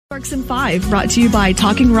Parks in 5, brought to you by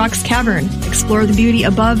Talking Rocks Cavern. Explore the beauty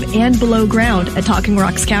above and below ground at Talking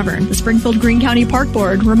Rocks Cavern. The Springfield Greene County Park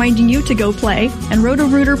Board reminding you to go play. And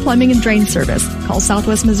Roto-Rooter Plumbing and Drain Service. Call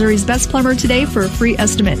Southwest Missouri's best plumber today for a free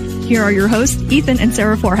estimate. Here are your hosts, Ethan and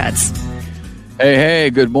Sarah Forhetz. Hey,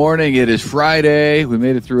 good morning. It is Friday. We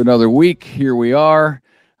made it through another week. Here we are.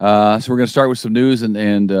 So we're going to start with some news,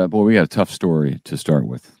 and boy, we got a tough story to start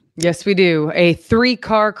with. Yes, we do. A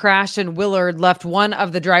 3-car crash in Willard left one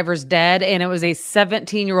of the drivers dead, and it was a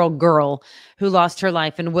 17-year-old girl who lost her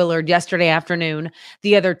life in Willard yesterday afternoon.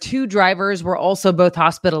 The other 2 drivers were also both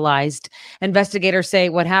hospitalized. Investigators say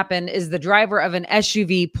what happened is the driver of an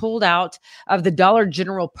SUV pulled out of the Dollar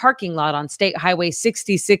General parking lot on State Highway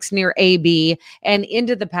 66 near AB and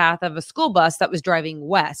into the path of a school bus that was driving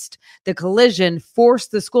west. The collision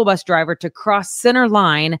forced the school bus driver to cross center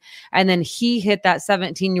line, and then he hit that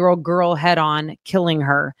 17-year-old girl head on, killing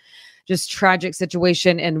her. Just tragic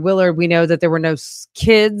situation in Willard. We know that there were no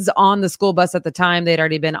kids on the school bus at the time. They'd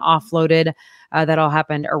already been offloaded. That all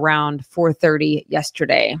happened around 4:30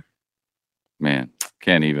 yesterday. Man,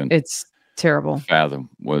 can't even. It's terrible. Fathom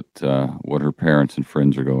what her parents and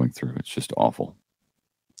friends are going through. It's just awful.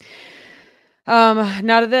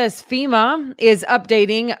 Now to this, FEMA is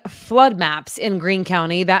updating flood maps in Greene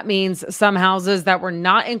County. That means some houses that were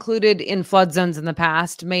not included in flood zones in the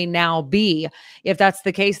past may now be. If that's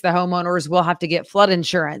the case, the homeowners will have to get flood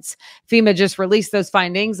insurance. FEMA just released those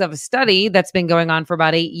findings of a study that's been going on for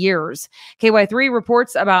about 8 years. KY3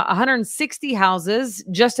 reports about 160 houses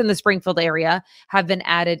just in the Springfield area have been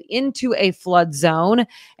added into a flood zone,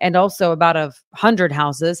 and also about 100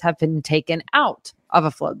 houses have been taken out of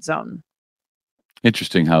a flood zone.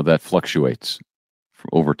 Interesting how that fluctuates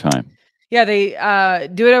over time. Yeah, they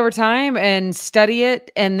do it over time and study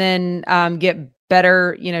it, and then get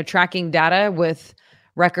better, tracking data with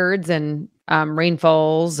records and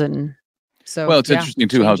rainfalls, and so. Well, it's interesting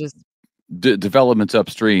too how developments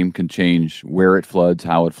upstream can change where it floods,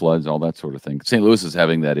 how it floods, all that sort of thing. St. Louis is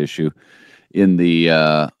having that issue in the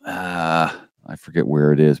I forget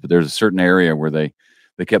where it is, but there's a certain area where they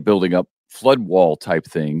kept building up flood wall type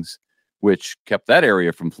things, which kept that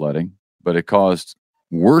area from flooding, but it caused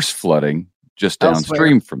worse flooding just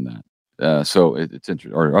downstream from that. So it's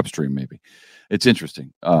interesting, or upstream maybe. It's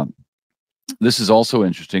interesting. This is also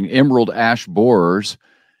interesting. Emerald ash borers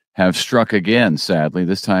have struck again, sadly.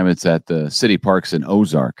 This time it's at the city parks in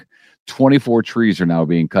Ozark. 24 trees are now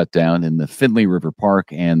being cut down in the Findlay River Park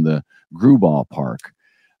and the Gruball Park.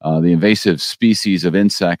 The invasive species of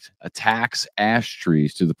insect attacks ash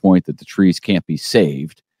trees to the point that the trees can't be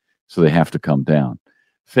saved, so they have to come down.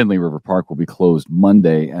 Findlay River Park will be closed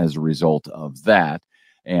Monday as a result of that.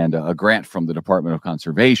 And a grant from the Department of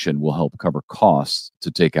Conservation will help cover costs to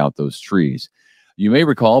take out those trees. You may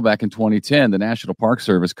recall back in 2010, the National Park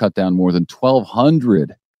Service cut down more than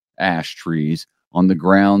 1,200 ash trees on the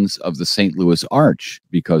grounds of the St. Louis Arch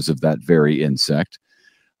because of that very insect.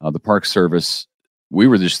 The Park Service, we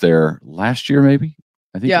were just there last year, maybe?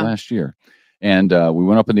 I think last year. And we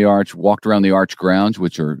went up in the arch, walked around the arch grounds,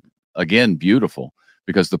 which are, again, beautiful,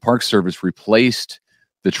 because the Park Service replaced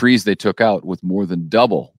the trees they took out with more than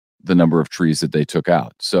double the number of trees that they took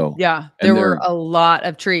out. So there were a lot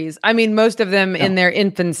of trees. I mean, most of them in their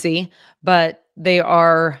infancy, but they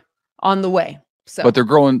are on the way. So, but they're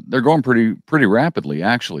growing pretty rapidly.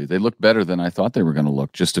 Actually, they look better than I thought they were going to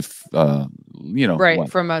look. Just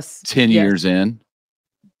from us 10 years in,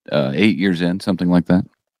 8 years in, something like that.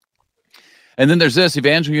 And then there's this.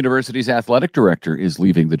 Evangel University's athletic director is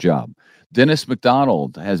leaving the job. Dennis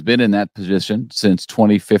McDonald has been in that position since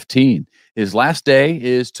 2015. His last day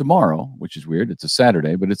is tomorrow, which is weird. It's a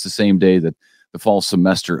Saturday, but it's the same day that the fall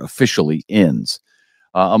semester officially ends.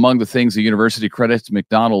 Among the things the university credits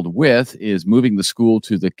McDonald with is moving the school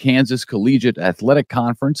to the Kansas Collegiate Athletic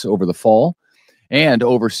Conference over the fall and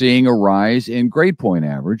overseeing a rise in grade point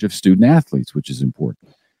average of student athletes, which is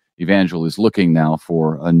important. Evangel is looking now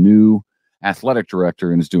for a new athletic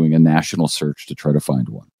director and is doing a national search to try to find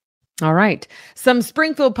one. All right. Some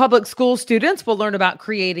Springfield Public School students will learn about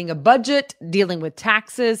creating a budget, dealing with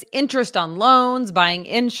taxes, interest on loans, buying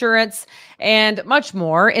insurance, and much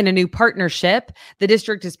more in a new partnership. The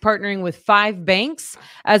district is partnering with 5 banks,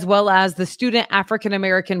 as well as the Student African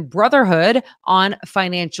American Brotherhood on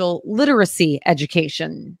financial literacy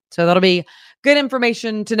education. So that'll be good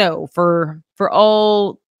information to know for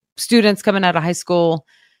all students coming out of high school,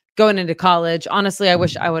 going into college. Honestly, I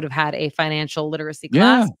wish I would have had a financial literacy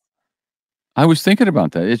class. Yeah. I was thinking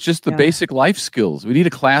about that. It's just the basic life skills. We need a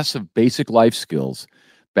class of basic life skills,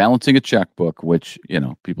 balancing a checkbook, which,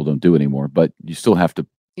 people don't do anymore, but you still have to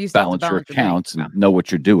balance your accounts and know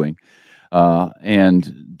what you're doing.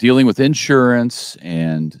 and dealing with insurance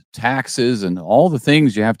and taxes and all the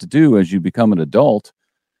things you have to do as you become an adult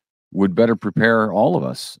would better prepare all of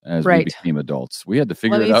us as we became adults. We had to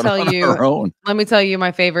figure it out on our own. Let me tell you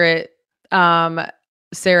my favorite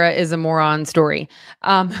Sarah is a moron story.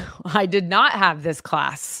 I did not have this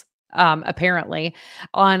class, apparently,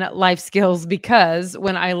 on life skills, because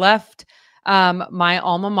when I left my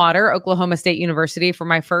alma mater, Oklahoma State University, for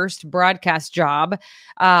my first broadcast job,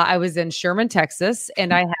 I was in Sherman, Texas,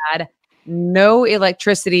 and I had no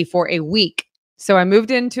electricity for a week. So I moved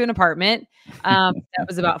into an apartment that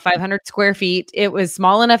was about 500 square feet. It was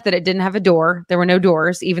small enough that it didn't have a door. There were no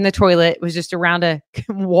doors. Even the toilet was just around a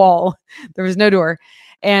wall. There was no door.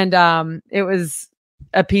 And it was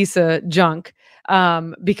a piece of junk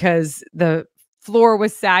because the floor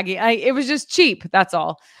was saggy. It was just cheap. That's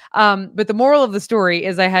all. But the moral of the story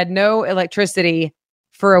is I had no electricity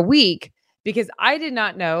for a week because I did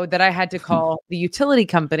not know that I had to call the utility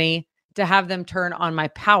company to have them turn on my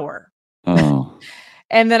power. Oh.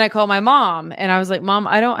 And then I called my mom and I was like, Mom,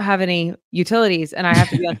 I don't have any utilities and I have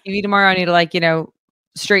to be on TV tomorrow. I need to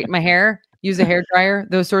straighten my hair, use a hair dryer,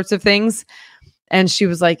 those sorts of things. And she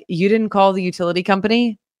was like, you didn't call the utility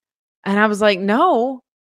company? And I was like, no.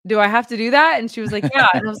 Do I have to do that? And she was like, yeah.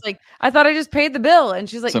 And I was like, I thought I just paid the bill. And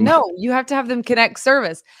she's like, no, you have to have them connect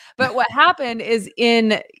service. But what happened is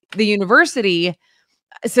in the university,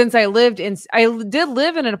 since I did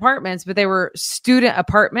live in apartments, but they were student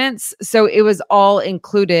apartments. So it was all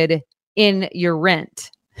included in your rent.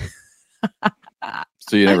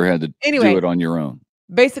 So you never had to do it on your own.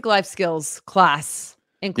 Basic life skills class,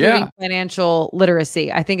 including financial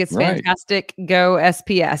literacy. I think it's fantastic. Go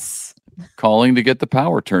SPS. Calling to get the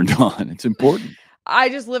power turned on. It's important. I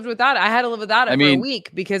just lived without it. I had to live without it for a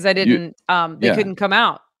week because I didn't, they couldn't come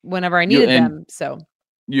out whenever I needed them. So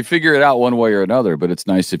you figure it out one way or another, but it's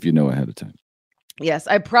nice if you know ahead of time. Yes.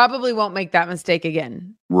 I probably won't make that mistake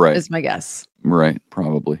again. Right. Is my guess. Right.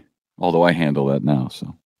 Probably. Although I handle that now.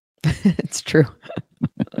 So it's true.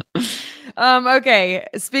 Okay.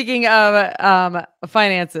 Speaking of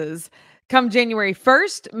finances, come January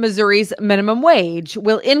 1st, Missouri's minimum wage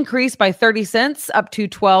will increase by 30 cents up to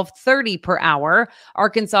 $12.30 per hour.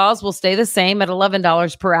 Arkansas's will stay the same at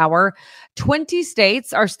 $11 per hour. 20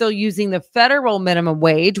 states are still using the federal minimum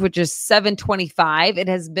wage, which is $7.25. It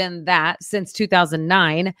has been that since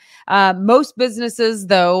 2009. Most businesses,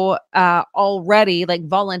 though, already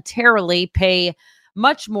voluntarily pay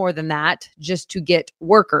much more than that just to get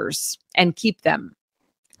workers and keep them.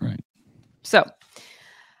 Right. So,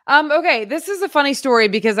 okay, this is a funny story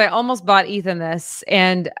because I almost bought Ethan this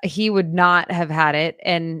and he would not have had it.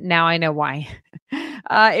 And now I know why.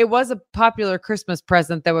 It was a popular Christmas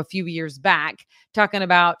present, though, a few years back, talking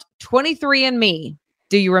about 23andMe.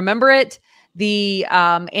 Do you remember it? The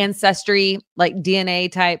ancestry, DNA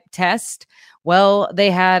type test. Well,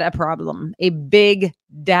 they had a problem, a big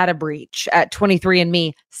data breach at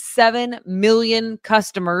 23andMe. 7 million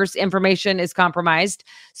customers' information is compromised.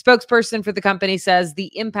 Spokesperson for the company says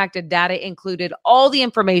the impacted data included all the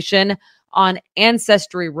information on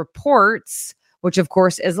ancestry reports, which of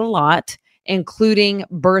course is a lot, including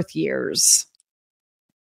birth years.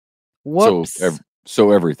 Whoops.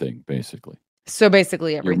 So everything, basically. So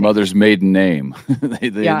basically everything. Your mother's maiden name.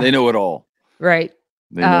 They know it all. Right.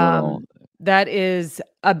 They know it all. That is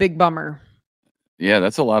a big bummer. Yeah,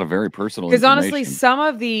 that's a lot of very personal information. Because honestly, some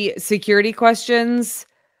of the security questions,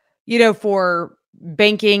 for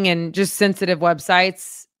banking and just sensitive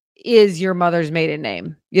websites is your mother's maiden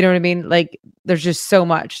name. You know what I mean? There's just so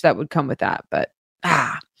much that would come with that. But,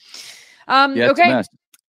 okay.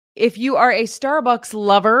 If you are a Starbucks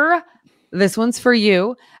lover, this one's for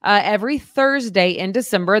you. Every Thursday in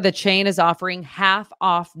December, the chain is offering half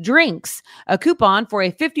off drinks. A coupon for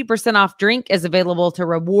a 50% off drink is available to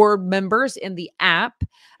reward members in the app.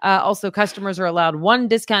 Also, customers are allowed one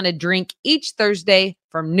discounted drink each Thursday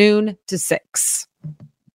from noon to 6.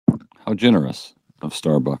 How generous of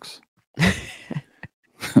Starbucks.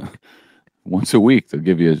 Once a week, they'll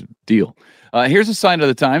give you a deal. Here's a sign of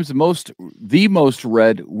the times. The most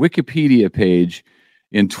read Wikipedia page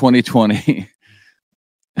in 2020.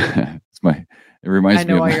 It reminds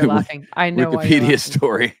me of why you're laughing. I know Wikipedia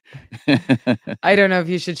story. I don't know if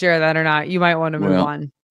you should share that or not. You might want to move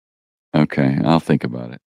on. Okay, I'll think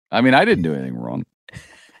about it. I mean, I didn't do anything wrong.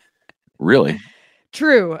 Really?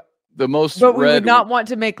 True. The most but we would not want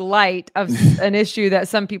to make light of an issue that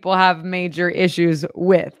some people have major issues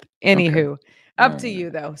with. Anywho, up to you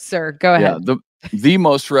though, sir. Go ahead. Yeah, the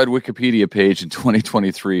most read Wikipedia page in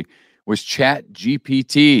 2023 was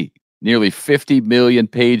ChatGPT. nearly 50 million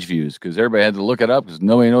page views because everybody had to look it up because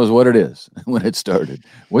nobody knows what it is when it started.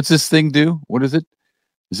 What's this thing do? What is it?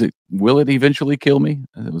 Will it eventually kill me?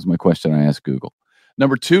 That was my question I asked Google.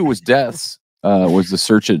 Number 2 was deaths, was the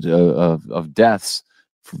search of deaths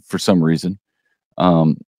for some reason.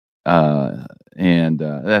 And that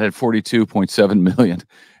had 42.7 million.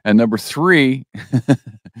 And number 3,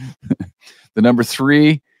 the number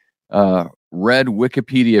 3 read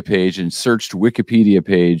Wikipedia page and searched Wikipedia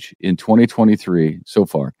page in 2023 so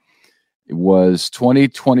far. It was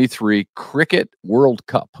 2023 Cricket World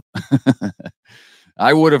Cup.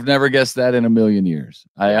 I would have never guessed that in a million years.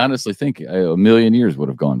 I honestly think a million years would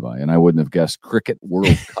have gone by and I wouldn't have guessed Cricket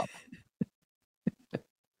World Cup.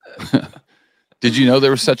 Did you know there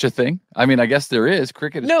was such a thing? I mean, I guess there is.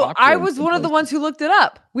 Cricket is No, I was one of the ones who looked it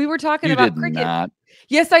up. We were talking about cricket. Not.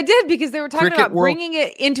 Yes, I did, because they were talking Cricket about bringing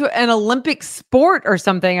it into an Olympic sport or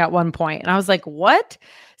something at one point. And I was like, what?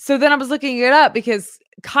 So then I was looking it up because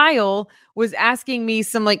Kyle was asking me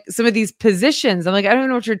some of these positions. I'm like, I don't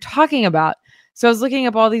know what you're talking about. So I was looking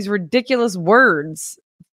up all these ridiculous words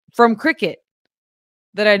from cricket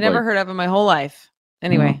that I'd never heard of in my whole life.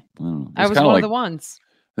 Anyway, I was one of the ones.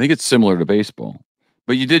 I think it's similar to baseball.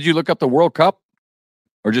 But did you look up the World Cup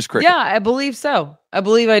or just cricket? Yeah, I believe so. I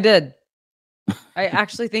believe I did. I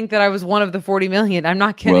actually think that I was one of the 40 million. I'm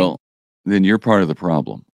not kidding. Well, then you're part of the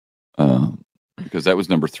problem because that was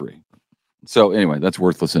number 3. So anyway, that's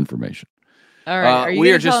worthless information. All right. Are you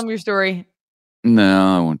going to tell them your story?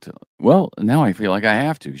 No, I won't tell. Well, now I feel like I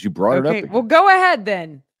have to because you brought it up. Okay, well, go ahead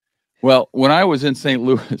then. Well, when I was in St.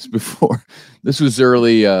 Louis before, this was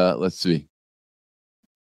early, let's see.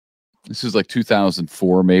 This is like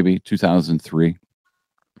 2004, maybe 2003.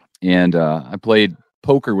 And I played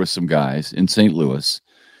poker with some guys in St. Louis.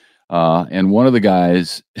 And one of the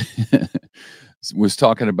guys was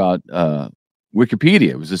talking about Wikipedia.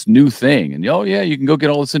 It was this new thing. And, oh, yeah, you can go get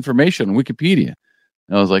all this information on Wikipedia.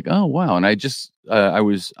 And I was like, oh, wow. And I just, I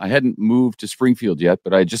hadn't moved to Springfield yet,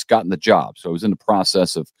 but I had just gotten the job. So I was in the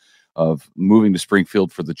process of moving to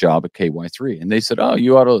Springfield for the job at KY3. And they said, oh,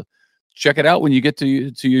 you ought to check it out when you get to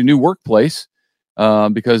your new workplace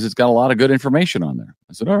because it's got a lot of good information on there.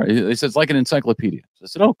 I said, all right. They said, it's like an encyclopedia. So I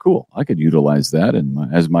said, oh, cool. I could utilize that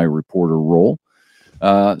as my reporter role.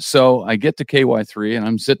 So I get to KY3 and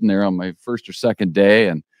I'm sitting there on my first or second day.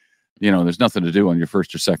 And, there's nothing to do on your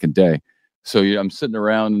first or second day. So I'm sitting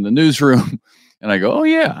around in the newsroom and I go, oh,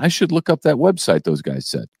 yeah, I should look up that website those guys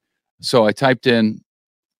said. So I typed in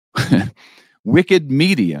Wicked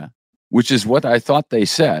Media, which is what I thought they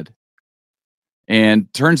said.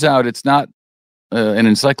 And turns out it's not an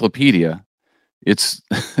encyclopedia. It's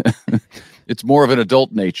it's more of an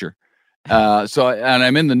adult nature. And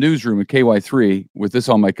I'm in the newsroom at KY3 with this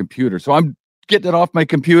on my computer. So I'm getting it off my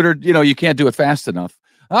computer. You can't do it fast enough.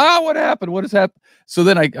 What happened? What has happened? So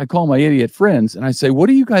then I call my idiot friends and I say, what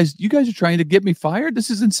are you guys are trying to get me fired? This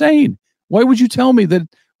is insane. Why would you tell me that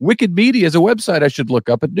Wicked Media is a website I should look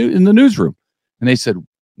up in the newsroom? And they said,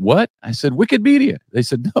 what? I said, Wicked Media. They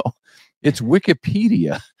said, no, it's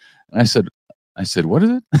Wikipedia. And I said, what is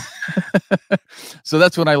it? So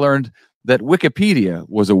that's when I learned that Wikipedia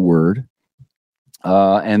was a word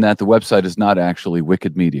and that the website is not actually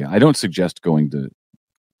Wicked Media. I don't suggest going to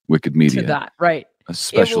Wicked Media. To that, right.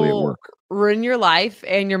 Especially at work. Ruin your life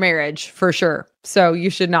and your marriage for sure. So you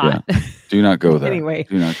should not. Yeah. Do not go there. Anyway.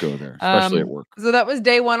 Do not go there, especially at work. So that was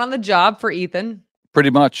day 1 on the job for Ethan. Pretty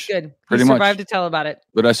much. Good. Pretty you much. Survived to tell about it.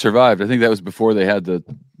 But I survived. I think that was before they had the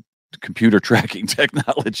computer tracking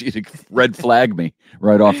technology to red flag me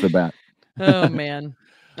right off the bat. Oh, man.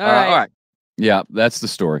 All right. Yeah, that's the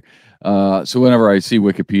story. So whenever I see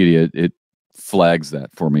Wikipedia, it flags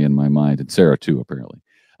that for me in my mind, and Sarah too, apparently.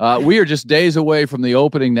 We are just days away from the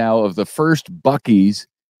opening now of the first Buc-ee's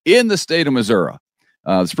in the state of Missouri.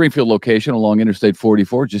 The Springfield location along Interstate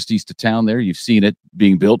 44, just east of town there. You've seen it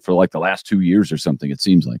being built for like the last 2 years or something, it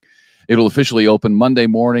seems like. It'll officially open Monday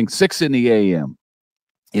morning, 6 in the a.m.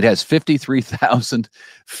 It has 53,000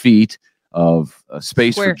 feet of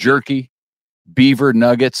space for jerky, beaver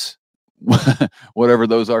nuggets, whatever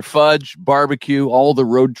those are, fudge, barbecue, all the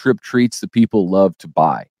road trip treats that people love to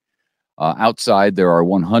buy. Outside, there are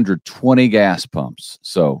 120 gas pumps,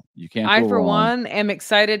 so you can't go for wrong. one, am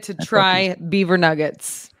excited to try beaver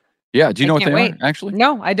nuggets. Yeah, do you know what they are, actually?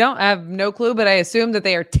 No, I don't. I have no clue, but I assume that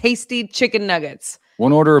they are tasty chicken nuggets.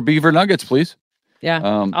 One order of beaver nuggets, please. Yeah,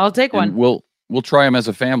 I'll take one. We'll try them as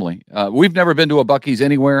a family. We've never been to a Buc-ee's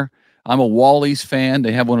anywhere. I'm a Wally's fan.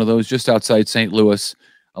 They have one of those just outside St. Louis.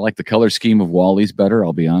 I like the color scheme of Wally's better,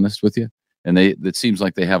 I'll be honest with you. And it seems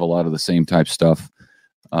like they have a lot of the same type stuff.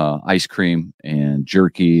 ice cream and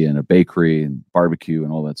jerky and a bakery and barbecue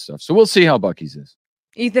and all that stuff. So we'll see how Buc-ee's is.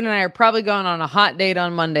 Ethan and I are probably going on a hot date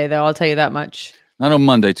on Monday, though. I'll tell you that much. Not on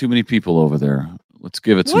Monday. Too many people over there. Let's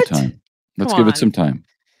give it some time. Let's give it some time.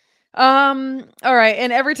 All right.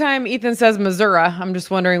 And every time Ethan says Missouri, I'm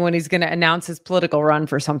just wondering when he's going to announce his political run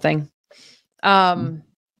for something.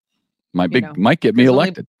 Might get me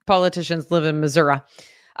elected. Politicians live in Missouri.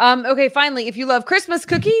 Okay, finally, if you love Christmas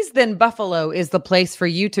cookies, then Buffalo is the place for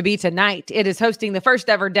you to be tonight. It is hosting the first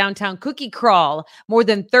ever downtown cookie crawl. More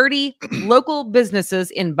than 30 local businesses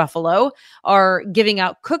in Buffalo are giving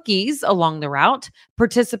out cookies along the route.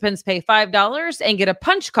 Participants pay $5 and get a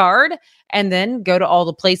punch card and then go to all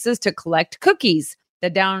the places to collect cookies. The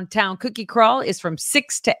downtown cookie crawl is from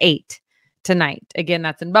 6 to 8 tonight. Again,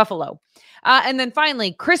 that's in Buffalo. And then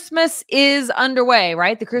finally, Christmas is underway,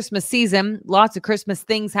 right? The Christmas season, lots of Christmas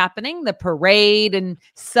things happening, the parade and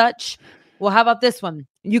such. Well, how about this one?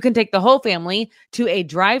 You can take the whole family to a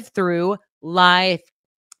drive-through live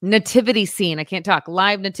nativity scene. I can't talk.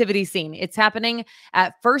 Live nativity scene. It's happening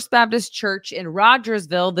at First Baptist Church in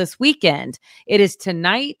Rogersville this weekend. It is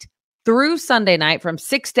tonight through Sunday night from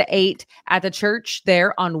 6 to 8 at the church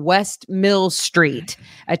there on West Mill Street.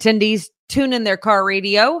 Attendees tune in their car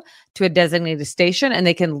radio to a designated station and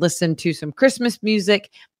they can listen to some Christmas music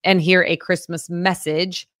and hear a Christmas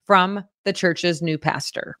message from the church's new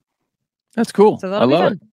pastor. That's cool. So I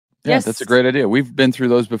love it. Yeah, yes. That's a great idea. We've been through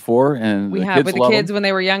those before, and we have with the kids when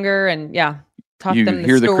they were younger, and taught them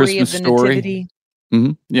the story Christmas of the nativity.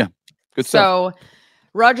 Mm-hmm. Yeah, good stuff. So,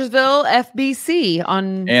 Rogersville FBC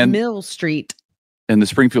on Mill Street, and the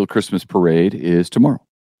Springfield Christmas Parade is tomorrow.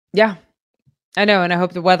 Yeah, I know, and I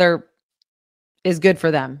hope the weather is good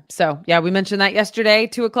for them. So, we mentioned that yesterday.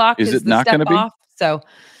 2:00 is it not going to be? So,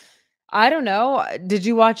 I don't know. Did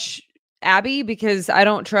you watch Abby? Because I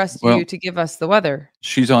don't trust you to give us the weather.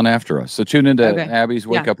 She's on after us. So tune into Abby's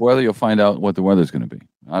Wake Up Weather. You'll find out what the weather's going to be.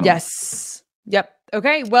 Yes. Yep.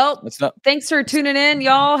 Okay. Well, thanks for tuning in.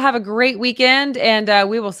 Y'all have a great weekend, and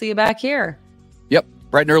we will see you back here. Yep.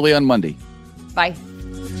 Bright and early on Monday. Bye.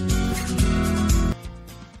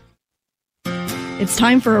 It's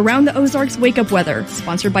time for Around the Ozarks Wake Up Weather,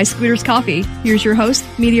 sponsored by Scooters Coffee. Here's your host,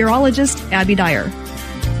 meteorologist Abby Dyer.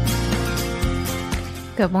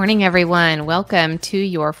 Good morning, everyone. Welcome to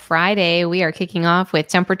your Friday. We are kicking off with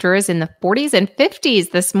temperatures in the 40s and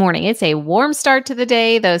 50s this morning. It's a warm start to the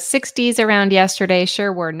day. Those 60s around yesterday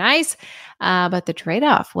sure were nice. But the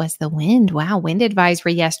trade-off was the wind. Wow, wind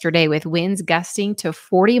advisory yesterday with winds gusting to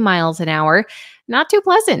 40 miles an hour. Not too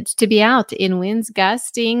pleasant to be out in winds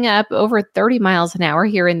gusting up over 30 miles an hour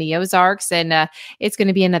here in the Ozarks. And it's going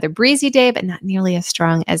to be another breezy day, but not nearly as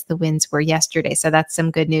strong as the winds were yesterday. So that's some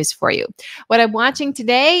good news for you. What I'm watching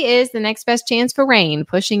today is the next best chance for rain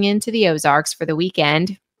pushing into the Ozarks for the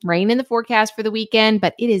weekend. Rain in the forecast for the weekend,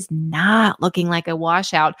 but it is not looking like a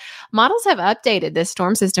washout. Models have updated this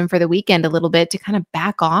storm system for the weekend a little bit to kind of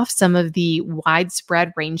back off some of the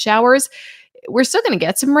widespread rain showers. We're still going to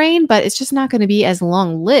get some rain, but it's just not going to be as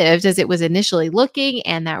long-lived as it was initially looking,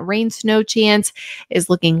 and that rain-snow chance is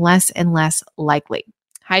looking less and less likely.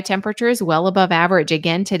 High temperatures well above average.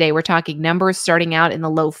 Again, today we're talking numbers starting out in the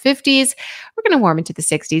low 50s. We're going to warm into the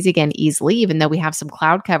 60s again easily, even though we have some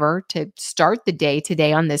cloud cover to start the day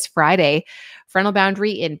today on this Friday. Frontal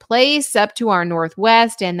boundary in place up to our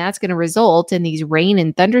northwest, and that's going to result in these rain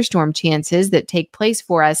and thunderstorm chances that take place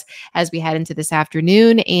for us as we head into this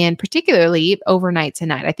afternoon and particularly overnight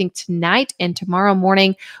tonight. I think tonight and tomorrow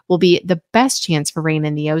morning will be the best chance for rain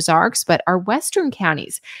in the Ozarks, but our western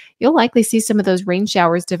counties, you'll likely see some of those rain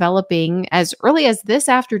showers developing as early as this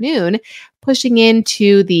afternoon, pushing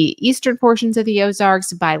into the eastern portions of the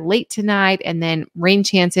Ozarks by late tonight, and then rain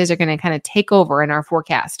chances are going to kind of take over in our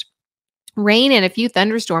forecast. Rain and a few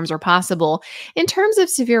thunderstorms are possible. In terms of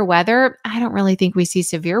severe weather, I don't really think we see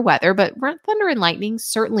severe weather, but thunder and lightning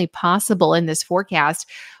certainly possible in this forecast.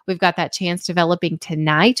 We've got that chance developing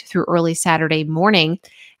tonight through early Saturday morning.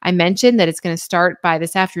 I mentioned that it's going to start by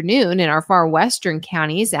this afternoon in our far western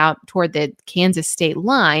counties out toward the Kansas state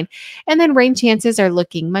line. And then rain chances are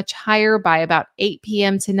looking much higher by about 8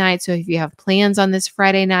 p.m. tonight. So if you have plans on this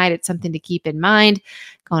Friday night, it's something to keep in mind.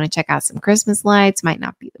 Going to check out some Christmas lights. Might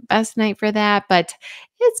not be the best night for that, but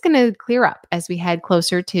it's going to clear up as we head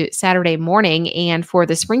closer to Saturday morning. And for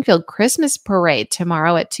the Springfield Christmas Parade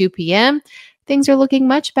tomorrow at 2 p.m., things are looking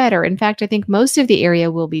much better. In fact, I think most of the area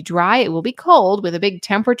will be dry. It will be cold with a big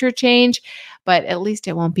temperature change, but at least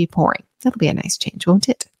it won't be pouring. That'll be a nice change, won't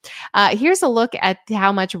it? Here's a look at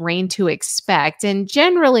how much rain to expect. And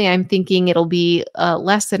generally, I'm thinking it'll be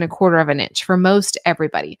less than 1/4 of an inch for most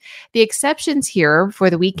everybody. The exceptions here for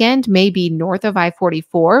the weekend may be north of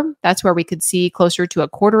I-44. That's where we could see closer to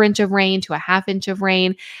 1/4 inch of rain to 1/2 inch of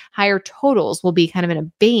rain. Higher totals will be kind of in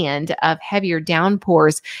a band of heavier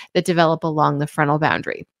downpours that develop along the frontal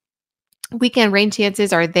boundary. Weekend rain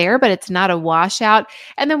chances are there, but it's not a washout.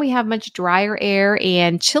 And then we have much drier air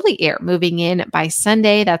and chilly air moving in by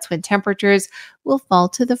Sunday. That's when temperatures will fall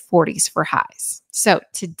to the 40s for highs. So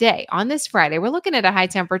today, on this Friday, we're looking at a high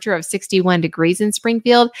temperature of 61 degrees in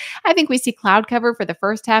Springfield. I think we see cloud cover for the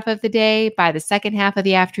first half of the day. By the second half of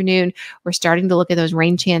the afternoon, we're starting to look at those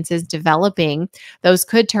rain chances developing. Those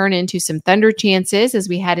could turn into some thunder chances as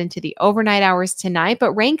we head into the overnight hours tonight,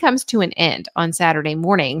 but rain comes to an end on Saturday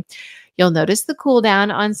morning. You'll notice the cool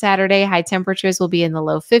down on Saturday. High temperatures will be in the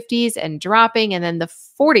low 50s and dropping, and then the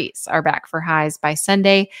 40s are back for highs by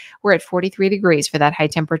Sunday. We're at 43 degrees for that high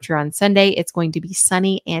temperature on Sunday. It's going to be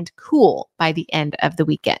sunny and cool by the end of the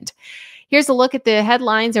weekend. Here's a look at the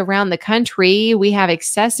headlines around the country. We have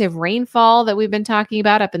excessive rainfall that we've been talking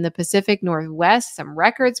about up in the Pacific Northwest, some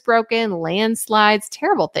records broken, landslides,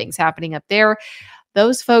 terrible things happening up there.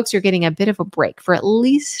 Those folks are getting a bit of a break for at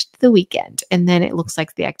least the weekend. And then it looks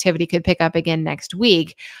like the activity could pick up again next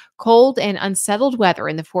week. Cold and unsettled weather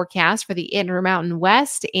in the forecast for the Intermountain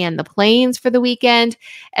West and the plains for the weekend.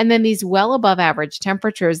 And then these well above average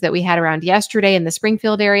temperatures that we had around yesterday in the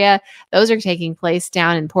Springfield area, those are taking place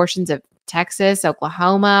down in portions of Texas,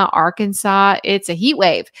 Oklahoma, Arkansas. It's a heat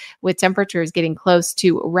wave with temperatures getting close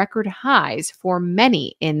to record highs for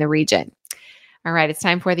many in the region. All right, it's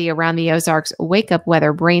time for the Around the Ozarks Wake Up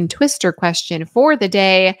Weather Brain Twister question for the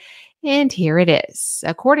day. And here it is.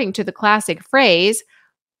 According to the classic phrase,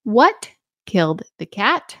 what killed the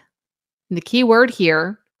cat? And the key word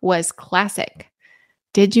here was classic.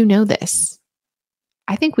 Did you know this?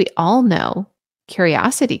 I think we all know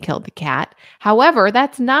curiosity killed the cat. However,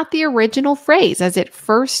 that's not the original phrase. As it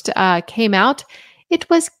first came out, it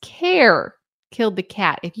was care killed the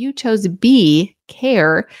cat. If you chose B,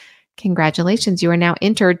 care, congratulations, you are now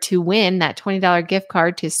entered to win that $20 gift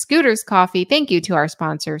card to Scooters Coffee. Thank you to our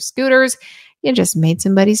sponsor, Scooters. You just made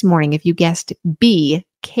somebody's morning if you guessed B,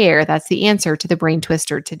 care. That's the answer to the Brain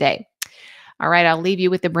Twister today. All right, I'll leave you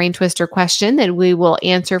with the Brain Twister question that we will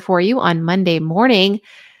answer for you on Monday morning.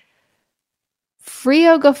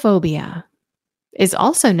 Phreagophobia is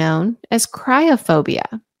also known as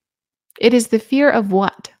cryophobia. It is the fear of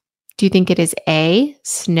what? Do you think it is A,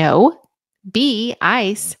 snow, B,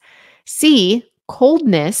 ice, C,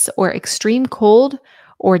 coldness or extreme cold,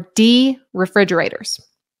 or D, refrigerators?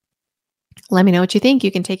 Let me know what you think.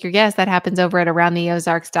 You can take your guess. That happens over at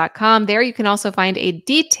aroundtheozarks.com. There you can also find a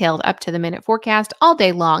detailed up-to-the-minute forecast all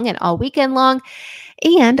day long and all weekend long.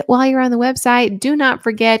 And while you're on the website, do not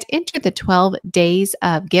forget, enter the 12 days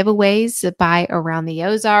of giveaways by Around the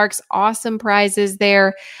Ozarks. Awesome prizes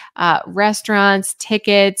there. Restaurants,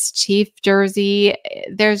 tickets, Chief jersey.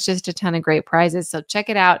 There's just a ton of great prizes. So check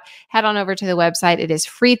it out. Head on over to the website. It is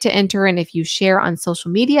free to enter. And if you share on social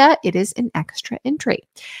media, it is an extra entry.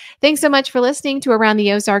 Thanks so much for listening to Around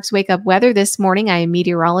the Ozarks Wake Up Weather this morning. I am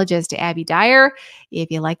meteorologist Abby Dyer.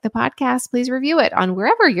 If you like the podcast, please review it on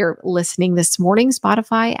wherever you're listening this morning,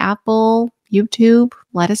 Spotify, Apple, YouTube.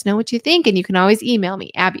 Let us know what you think. And you can always email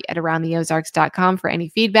me, Abby at aroundtheozarks.com for any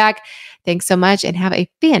feedback. Thanks so much and have a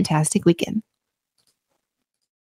fantastic weekend.